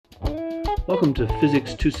Welcome to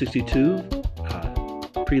Physics 262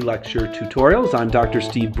 pre-lecture tutorials. I'm Dr.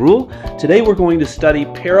 Steve Brule. Today we're going to study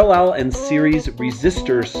parallel and series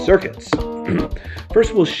resistor circuits.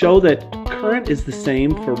 First we'll show that current is the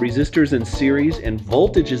same for resistors in series and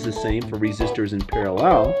voltage is the same for resistors in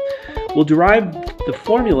parallel. We'll derive the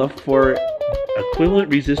formula for equivalent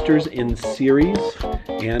resistors in series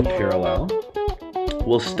and parallel.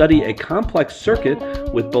 We'll study a complex circuit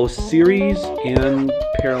with both series and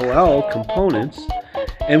parallel components,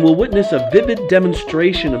 and we'll witness a vivid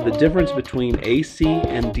demonstration of the difference between AC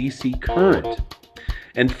and DC current.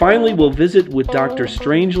 And finally, we'll visit with Dr.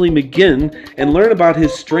 Strangely McGinn and learn about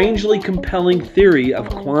his strangely compelling theory of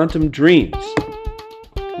quantum dreams.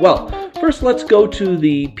 Well, first let's go to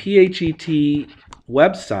the PHET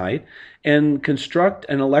website and construct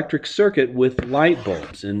an electric circuit with light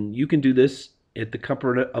bulbs. And you can do this at the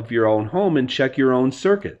comfort of your own home and check your own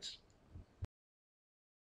circuits.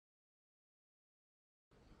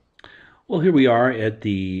 Well, here we are at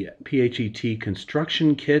the PHET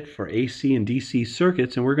construction kit for AC and DC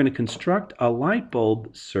circuits, and we're going to construct a light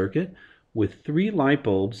bulb circuit with 3 light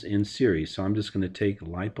bulbs in series. So I'm just going to take a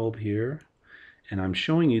light bulb here, and I'm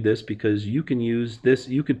showing you this because you can use this.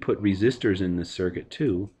 You could put resistors in this circuit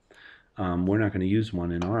too. We're not going to use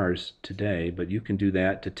one in ours today, but you can do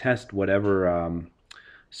that to test whatever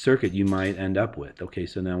circuit you might end up with. Okay,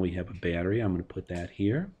 so now we have a battery. I'm going to put that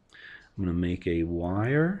here. I'm going to make a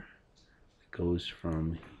wire. It goes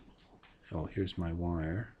from, oh, here's my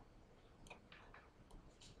wire.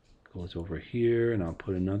 It goes over here, and I'll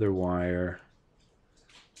put another wire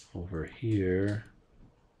over here.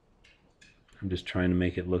 I'm just trying to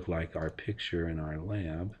make it look like our picture in our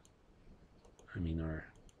lab.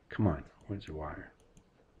 Come on, where's the wire?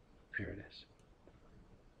 There it is.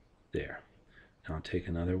 There. Now I'll take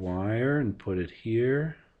another wire and put it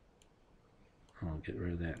here. I'll get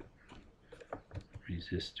rid of that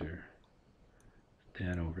resistor. Put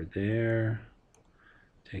that over there.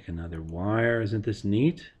 Take another wire. Isn't this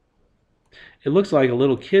neat? It looks like a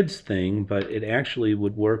little kid's thing, but it actually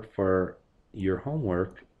would work for your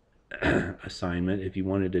homework assignment if you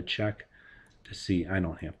wanted to check to see. I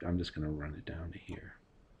don't have to. I'm just going to run it down to here.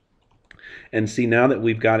 And see, now that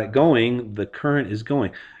we've got it going, the current is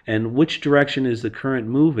going. And which direction is the current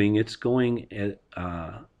moving? It's going at,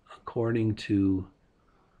 according to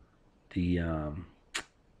the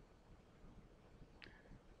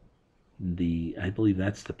I believe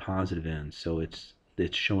that's the positive end. So it's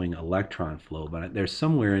showing electron flow. But there's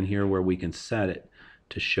somewhere in here where we can set it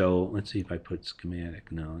to show. Let's see if I put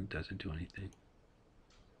schematic. No, it doesn't do anything.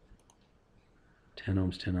 10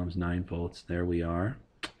 ohms, 9 volts. There we are.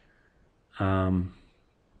 And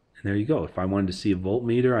there you go. If I wanted to see a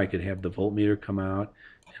voltmeter, I could have the voltmeter come out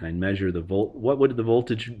and I'd measure the volt. What would the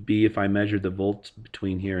voltage be if I measured the volts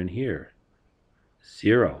between here and here?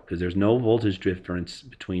 0, because there's no voltage difference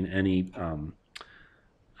between any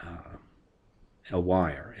a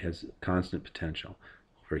wire. It has constant potential.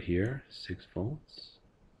 Over here, 6 volts,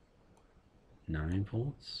 9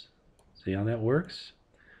 volts. See how that works?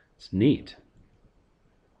 It's neat.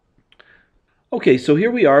 Okay, so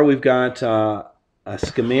here we are. We've got a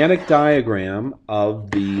schematic diagram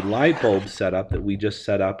of the light bulb setup that we just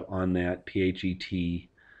set up on that PHET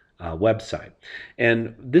website.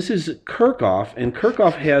 And this is Kirchhoff, and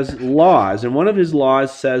Kirchhoff has laws, and one of his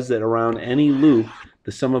laws says that around any loop,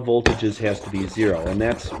 the sum of voltages has to be 0. And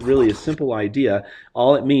that's really a simple idea.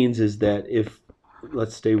 All it means is that if,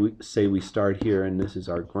 let's say we start here, and this is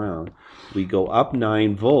our ground, we go up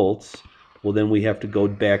 9 volts, well, then we have to go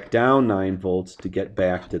back down 9 volts to get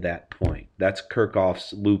back to that point. That's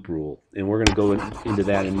Kirchhoff's loop rule. And we're going to go into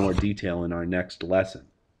that in more detail in our next lesson.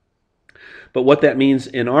 But what that means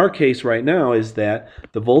in our case right now is that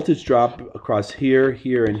the voltage drop across here,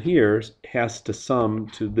 here, and here has to sum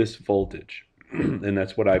to this voltage. And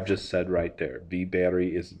that's what I've just said right there. V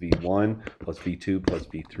battery is V1 plus V2 plus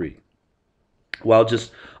V3. While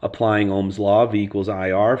just applying Ohm's law, V equals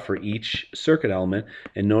IR for each circuit element.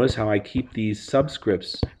 And notice how I keep these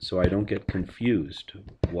subscripts so I don't get confused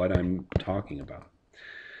what I'm talking about.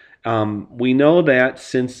 We know that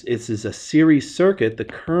since this is a series circuit, the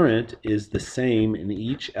current is the same in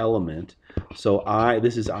each element. So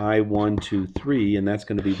this is I1, 2, 3, and that's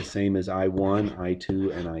going to be the same as I1,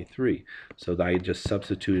 I2, and I3. So I just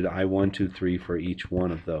substituted I1, 2, 3 for each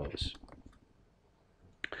one of those.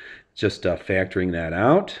 Just factoring that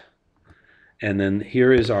out. And then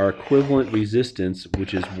here is our equivalent resistance,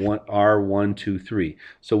 which is R1, 2, 3.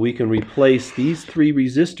 So we can replace these 3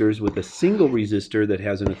 resistors with a single resistor that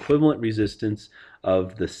has an equivalent resistance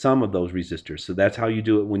of the sum of those resistors. So that's how you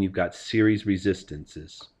do it when you've got series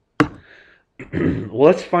resistances. Well,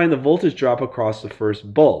 let's find the voltage drop across the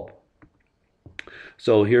first bulb.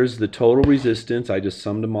 So here's the total resistance. I just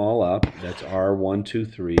summed them all up. That's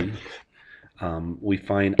R123. We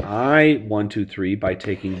find I123 by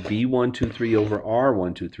taking V123 over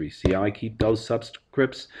R123. See how I keep those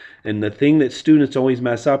subscripts? And the thing that students always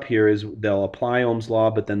mess up here is they'll apply Ohm's law,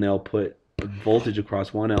 but then they'll put voltage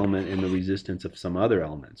across one element and the resistance of some other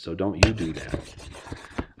element. So don't you do that.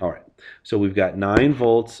 All right. So we've got 9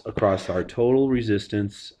 volts across our total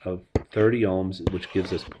resistance of 30 ohms, which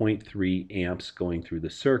gives us 0.3 amps going through the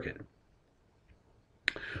circuit.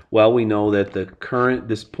 Well, we know that the current,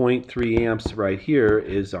 this 0.3 amps right here,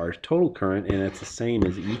 is our total current, and it's the same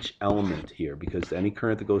as each element here, because any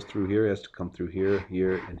current that goes through here has to come through here,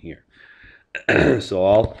 here, and here. So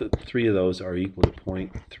all three of those are equal to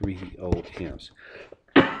 0.30 amps.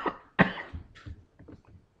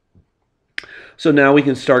 So now we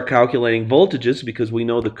can start calculating voltages because we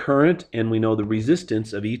know the current and we know the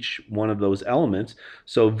resistance of each one of those elements.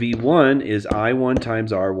 So V1 is I1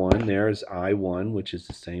 times R1. There's I1, which is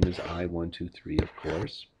the same as I123, of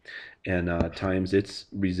course, and times its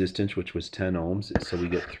resistance, which was 10 ohms. So we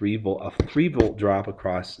get a 3 volt drop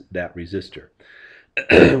across that resistor.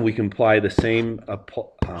 We can apply the same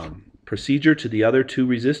procedure to the other two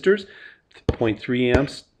resistors, 0.3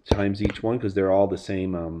 amps times each one, because they're all the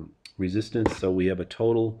same resistance. So we have a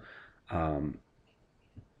total,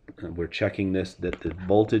 we're checking this, that the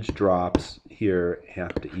voltage drops here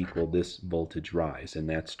have to equal this voltage rise, and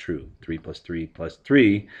that's true. 3 plus 3 plus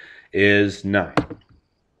 3 is 9.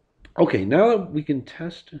 Okay, now that we can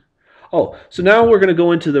test. Oh, so now we're going to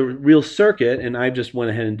go into the real circuit, and I just went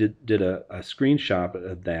ahead and did a screenshot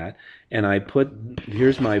of that, and I put,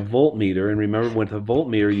 here's my voltmeter, and remember with a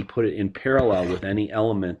voltmeter you put it in parallel with any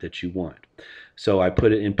element that you want. So I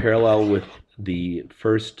put it in parallel with the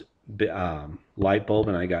first light bulb,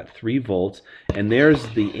 and I got 3 volts, and there's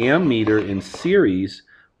the ammeter in series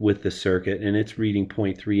with the circuit, and it's reading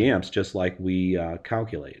 0.3 amps just like we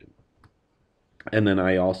calculated. And then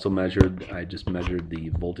I also just measured the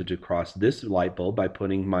voltage across this light bulb by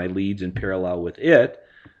putting my leads in parallel with it.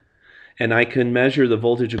 And I can measure the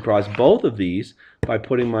voltage across both of these by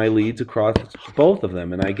putting my leads across both of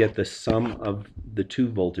them. And I get the sum of the 2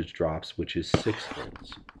 voltage drops, which is 6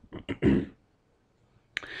 volts.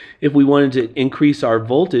 If we wanted to increase our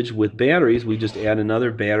voltage with batteries, we just add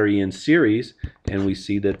another battery in series, and we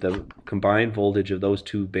see that the combined voltage of those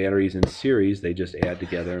 2 batteries in series, they just add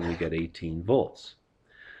together and we get 18 volts.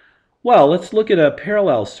 Well, let's look at a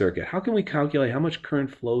parallel circuit. How can we calculate how much current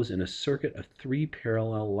flows in a circuit of 3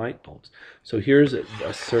 parallel light bulbs? So here's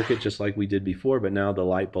a circuit just like we did before, but now the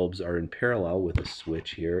light bulbs are in parallel with a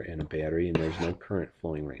switch here and a battery, and there's no current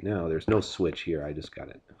flowing right now. There's no switch here. I just got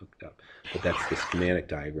it hooked up. But that's the schematic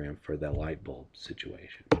diagram for the light bulb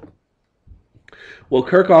situation. Well,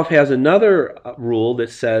 Kirchhoff has another rule that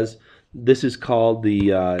says, this is called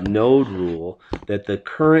the node rule, that the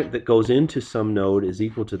current that goes into some node is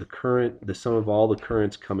equal to the sum of all the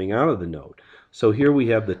currents coming out of the node. So here we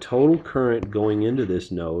have the total current going into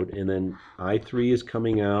this node, and then I3 is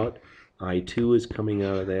coming out, I2 is coming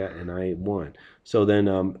out of that, and I1. So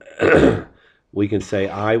then we can say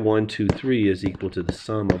I123 is equal to the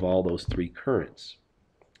sum of all those 3 currents.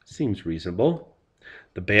 Seems reasonable.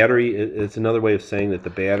 The battery, it's another way of saying that the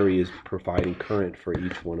battery is providing current for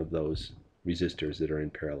each one of those resistors that are in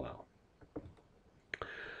parallel.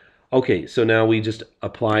 Okay, so now we just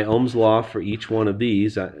apply Ohm's law for each one of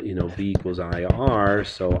these. V equals IR,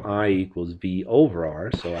 so I equals V over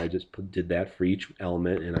R. So I just did that for each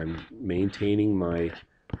element, and I'm maintaining my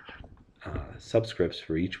subscripts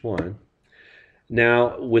for each one.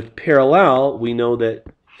 Now, with parallel, we know that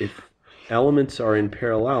if elements are in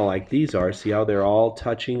parallel like these are, see how they're all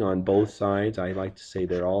touching on both sides? I like to say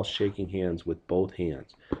they're all shaking hands with both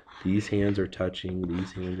hands. These hands are touching,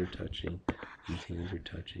 these hands are touching, these hands are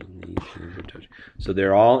touching, these hands are touching. So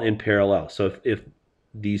they're all in parallel. So if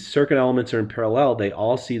these circuit elements are in parallel, they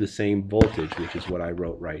all see the same voltage, which is what I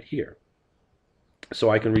wrote right here. So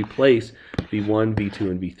I can replace V1, V2,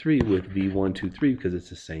 and V3 with V123 because it's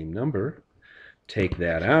the same number. Take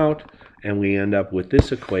that out, and we end up with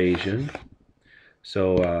this equation.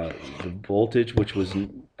 So the voltage, which was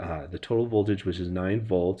the total voltage, which is 9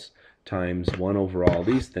 volts, times 1 over all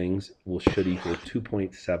these things, should equal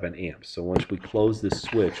 2.7 amps. So once we close this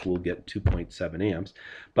switch, we'll get 2.7 amps.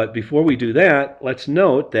 But before we do that, let's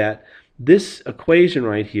note that this equation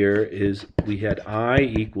right here is, we had I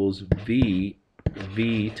equals V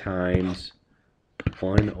times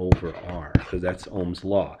 1 over R, because that's Ohm's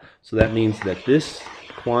law. So that means that this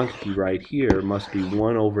quantity right here must be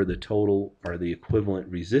 1 over the total, or the equivalent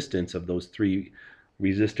resistance of those 3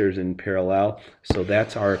 resistors in parallel. So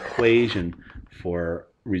that's our equation for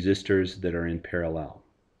resistors that are in parallel.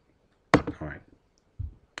 All right.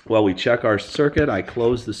 Well, we check our circuit. I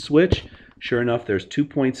close the switch. Sure enough, there's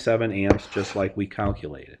 2.7 amps, just like we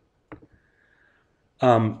calculated.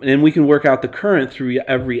 And we can work out the current through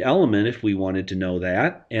every element if we wanted to know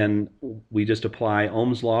that. And we just apply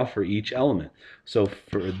Ohm's law for each element. So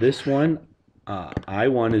for this one,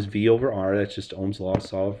 I1 is V over R. That's just Ohm's law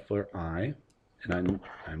solved for I. And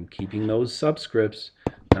I'm keeping those subscripts,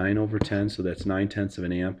 9 over 10, so that's 9/10 of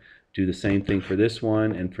an amp. Do the same thing for this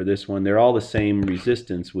one and for this one. They're all the same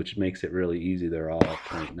resistance, which makes it really easy. They're all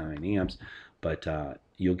 0.9 amps, but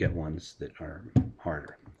you'll get ones that are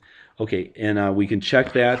harder. Okay, and we can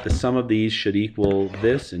check that. The sum of these should equal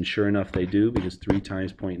this, and sure enough they do, because 3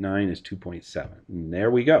 times 0.9 is 2.7. And there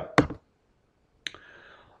we go.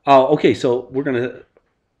 Okay, so we're going to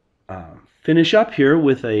finish up here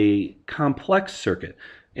with a complex circuit.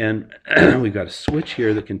 And we've got a switch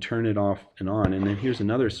here that can turn it off and on. And then here's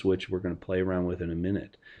another switch we're going to play around with in a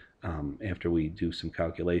minute after we do some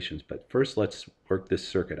calculations. But first, let's work this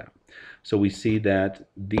circuit out. So we see that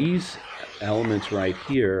these elements right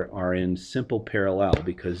here are in simple parallel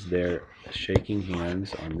because they're shaking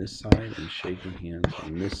hands on this side and shaking hands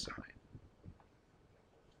on this side.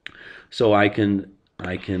 So I can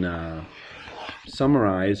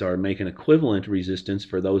summarize or make an equivalent resistance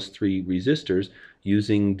for those three resistors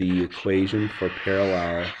using the equation for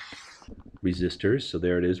parallel resistors. So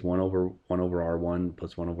there it is, 1 over R1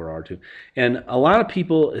 plus 1 over R2. And a lot of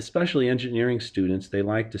people, especially engineering students, they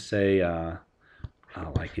like to say,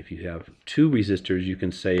 like if you have two resistors, you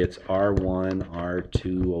can say it's R1,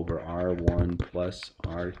 R2 over R1 plus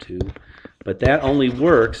R2. But that only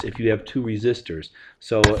works if you have two resistors.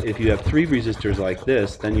 So if you have three resistors like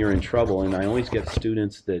this, then you're in trouble. And I always get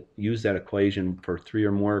students that use that equation for 3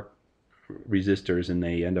 or more resistors and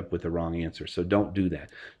they end up with the wrong answer. So don't do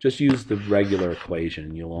that. Just use the regular equation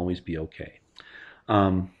and you'll always be okay.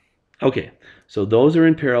 Okay, so those are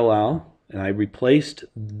in parallel. And I replaced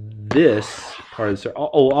this part of the circuit.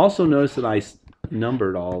 Oh, also notice that I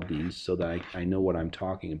numbered all of these so that I know what I'm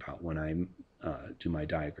talking about when I do my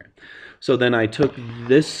diagram. So then I took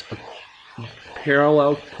this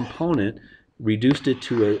parallel component, reduced it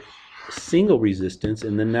to a single resistance,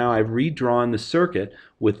 and then now I've redrawn the circuit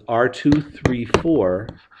with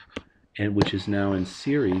R234, and which is now in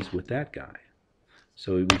series with that guy.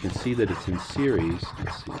 So we can see that it's in series.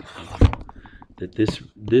 Let's see. That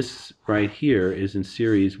this right here is in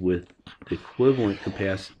series with the equivalent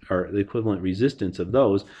capacity or the equivalent resistance of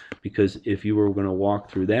those, because if you were going to walk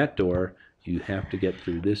through that door, you have to get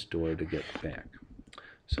through this door to get back.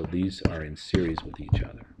 So these are in series with each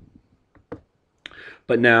other.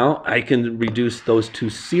 But now I can reduce those two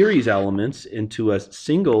series elements into a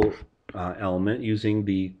single element using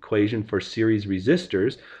the equation for series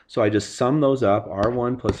resistors. So I just sum those up,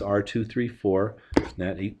 R1 plus R234,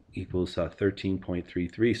 that equals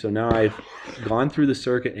 13.33. So now I've gone through the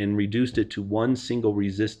circuit and reduced it to one single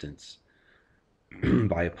resistance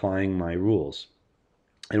by applying my rules.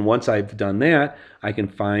 And once I've done that, I can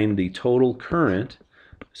find the total current.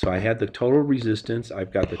 So I had the total resistance,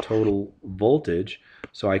 I've got the total voltage,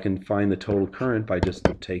 so I can find the total current by just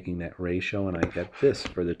taking that ratio, and I get this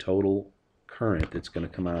for the total current that's going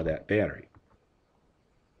to come out of that battery.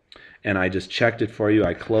 And I just checked it for you.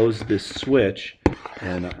 I closed this switch,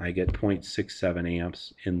 and I get 0.67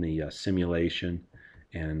 amps in the simulation,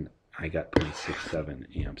 and I got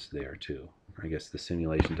 0.67 amps there too. I guess the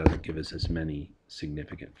simulation doesn't give us as many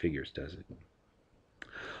significant figures, does it?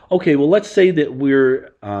 Okay, well, let's say that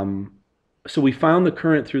we're, so we found the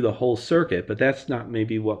current through the whole circuit, but that's not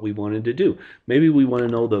maybe what we wanted to do. Maybe we want to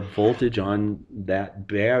know the voltage on that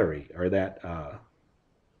battery or that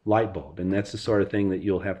light bulb, and that's the sort of thing that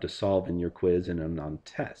you'll have to solve in your quiz and on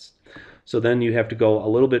tests. So then you have to go a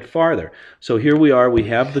little bit farther. So here we are, we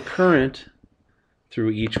have the current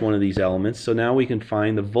through each one of these elements, so now we can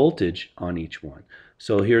find the voltage on each one.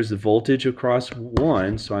 So here's the voltage across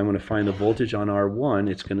 1, so I'm going to find the voltage on R1.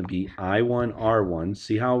 It's going to be I1 R1.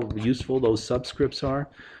 See how useful those subscripts are?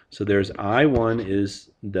 So there's I1 is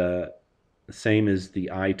the same as the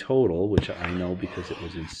I total, which I know because it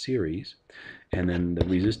was in series. And then the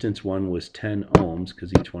resistance one was 10 ohms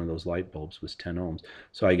because each one of those light bulbs was 10 ohms.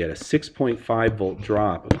 So I get a 6.5 volt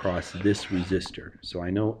drop across this resistor. So I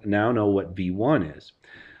now know what V1 is.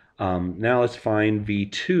 Now let's find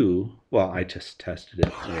V2. Well, I just tested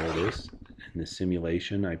it. There it is. In the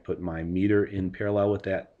simulation, I put my meter in parallel with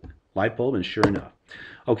that light bulb, and sure enough.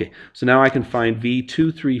 Okay, so now I can find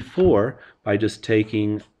V234 by just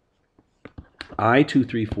taking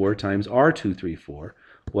I234 times R234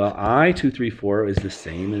 Well, I234 is the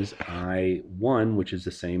same as I1, which is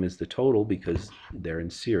the same as the total because they're in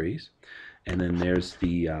series. And then there's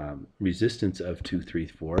the resistance of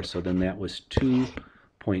 234, so then that was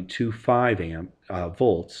 2.25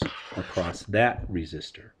 volts across that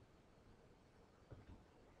resistor.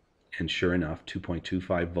 And sure enough,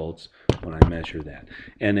 2.25 volts when I measure that.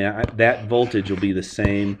 And that voltage will be the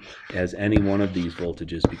same as any one of these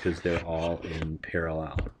voltages because they're all in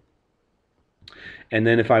parallel. And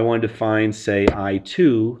then if I wanted to find, say,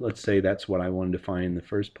 I2, let's say that's what I wanted to find in the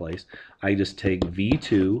first place, I just take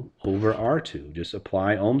V2 over R2. Just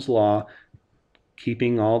apply Ohm's law,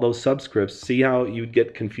 keeping all those subscripts. See how you'd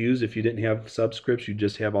get confused if you didn't have subscripts? You'd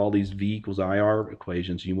just have all these V equals IR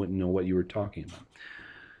equations. You wouldn't know what you were talking about.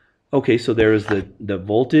 Okay, so there is the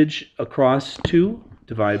voltage across 2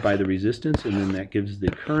 divided by the resistance, and then that gives the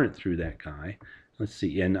current through that guy. Let's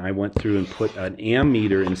see, and I went through and put an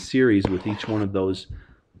ammeter in series with each one of those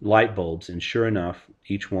light bulbs, and sure enough,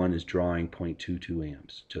 each one is drawing 0.22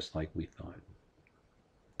 amps, just like we thought.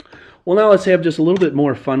 Well, now let's have just a little bit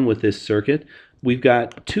more fun with this circuit. We've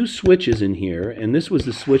got 2 switches in here, and this was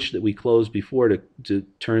the switch that we closed before to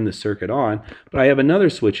turn the circuit on, but I have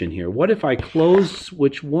another switch in here. What if I close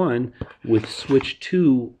switch 1 with switch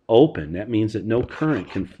 2 open? That means that no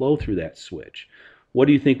current can flow through that switch. What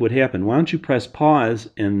do you think would happen? Why don't you press pause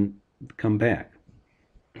and come back?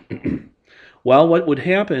 Well, what would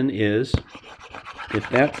happen is if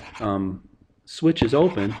that switch is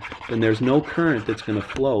open, then there's no current that's going to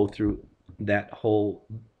flow through that whole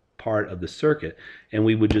part of the circuit, and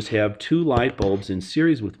we would just have 2 light bulbs in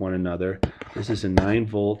series with one another. This is a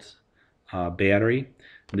 9-volt battery.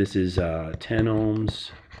 This is 10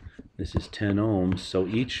 ohms. This is 10 ohms. So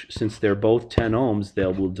each, since they're both 10 ohms, they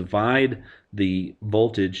will divide the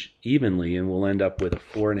voltage evenly, and we'll end up with a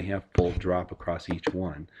 4.5 volt drop across each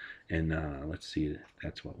one. And let's see,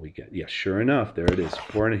 that's what we get. Yeah, sure enough, there it is,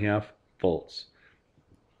 4.5 volts.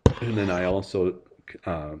 And then I also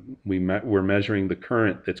we're measuring the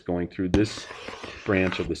current that's going through this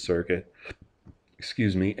branch of the circuit,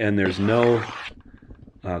 excuse me, and there's no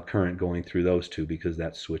current going through those 2 because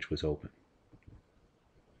that switch was open.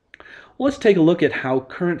 Well, let's take a look at how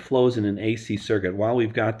current flows in an AC circuit. While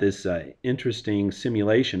we've got this interesting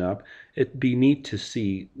simulation up, it'd be neat to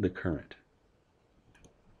see the current.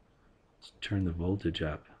 Let's turn the voltage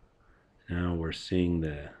up. Now we're seeing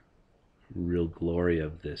the real glory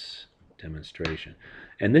of this demonstration.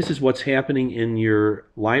 And this is what's happening in your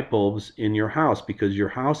light bulbs in your house, because your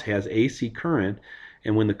house has AC current,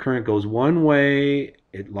 and when the current goes one way,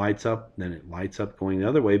 it lights up, then it lights up going the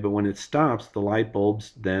other way, but when it stops, the light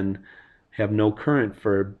bulbs then have no current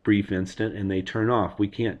for a brief instant and they turn off. We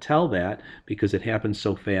can't tell that because it happens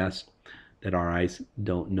so fast that our eyes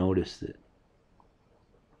don't notice it.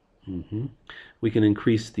 We can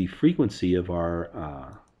increase the frequency of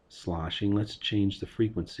our sloshing. Let's change the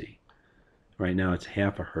frequency. Right now it's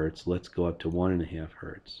 0.5 hertz. Let's go up to 1.5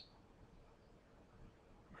 hertz.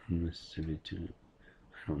 I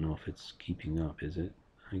don't know if it's keeping up, is it?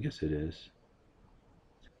 I guess it is.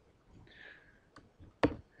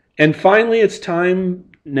 And finally, it's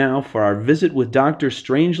time now for our visit with Dr.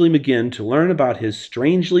 Strangely McGinn to learn about his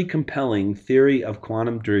strangely compelling theory of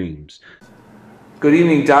quantum dreams. Good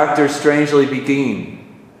evening, Dr. Strangely McGinn.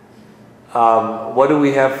 What do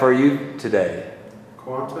we have for you today?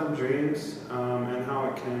 Quantum dreams and how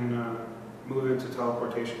it can move into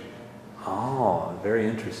teleportation. Oh, very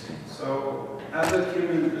interesting. So, as a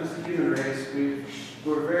human race,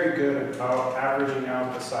 we're very good about averaging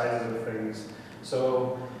out the sizes of things.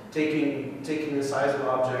 So, taking the size of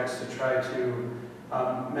objects to try to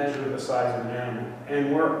measure the size of an animal,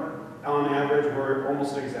 and on average we're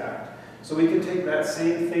almost exact. So we can take that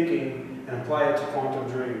same thinking and apply it to quantum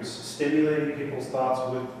dreams, stimulating people's thoughts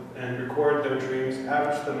and record their dreams,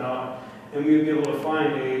 average them out, and we would be able to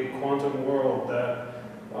find a quantum world that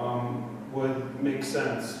would make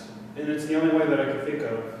sense. And it's the only way that I could think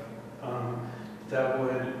of that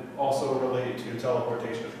would also relate to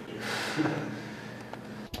teleportation.